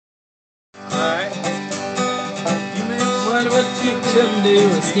what you can do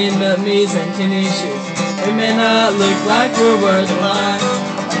with skinned up knees and tennis shoes. It may not look like we're worth a lot.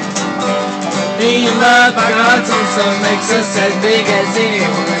 Being loved by God's own Son makes us as big as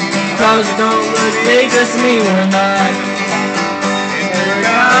anyone. Cause it don't look big, doesn't mean we're not. And we're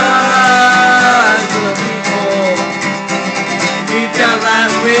God's little people. We've got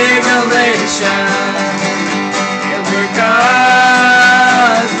light, we're gonna let it shine. And we're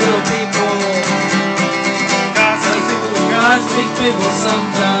God's little people. God's big people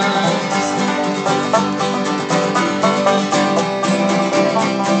sometimes.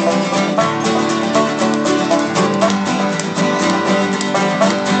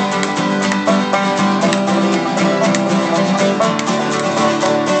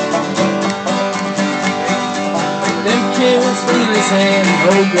 In his hand,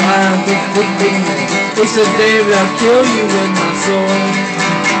 rolled behind the big man. He said, David, I'll kill you with my sword.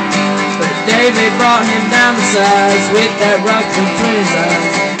 But David brought him down the sides with that rock between his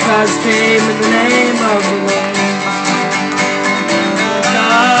eyes. Christ came in the name of the Lord.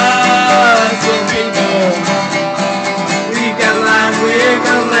 God's little people. We've got light, we're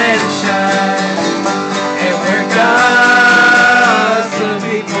gonna let it shine. And we're God's little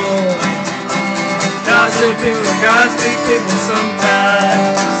people. God's little people, God's big people sometimes.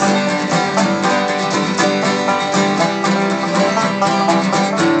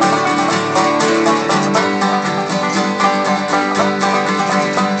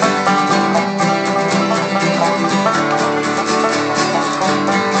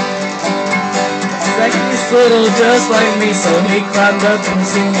 Zacchaeus little just like me, so he climbed up and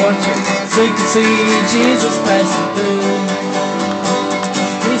seen watching, so he could see Jesus passing through.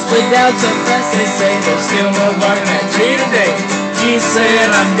 Split down so fast they say there's still more barking at tree today. Jesus said,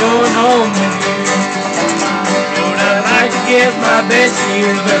 I'm going home with you. Lord, I'd like to give my best to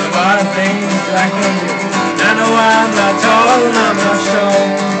you. There's a lot of things that I can do. I know I'm not tall and I'm not strong,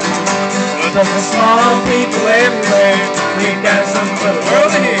 but for small people everywhere, we've got something for the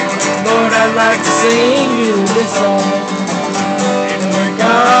world to hear. Lord, I'd like to sing you this song. And we're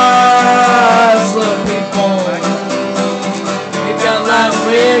God's little people.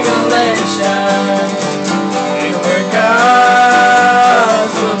 We're gonna let it shine. And we're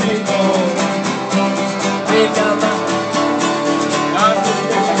God's little people. We got love.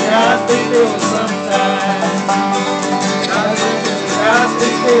 God's people sometimes.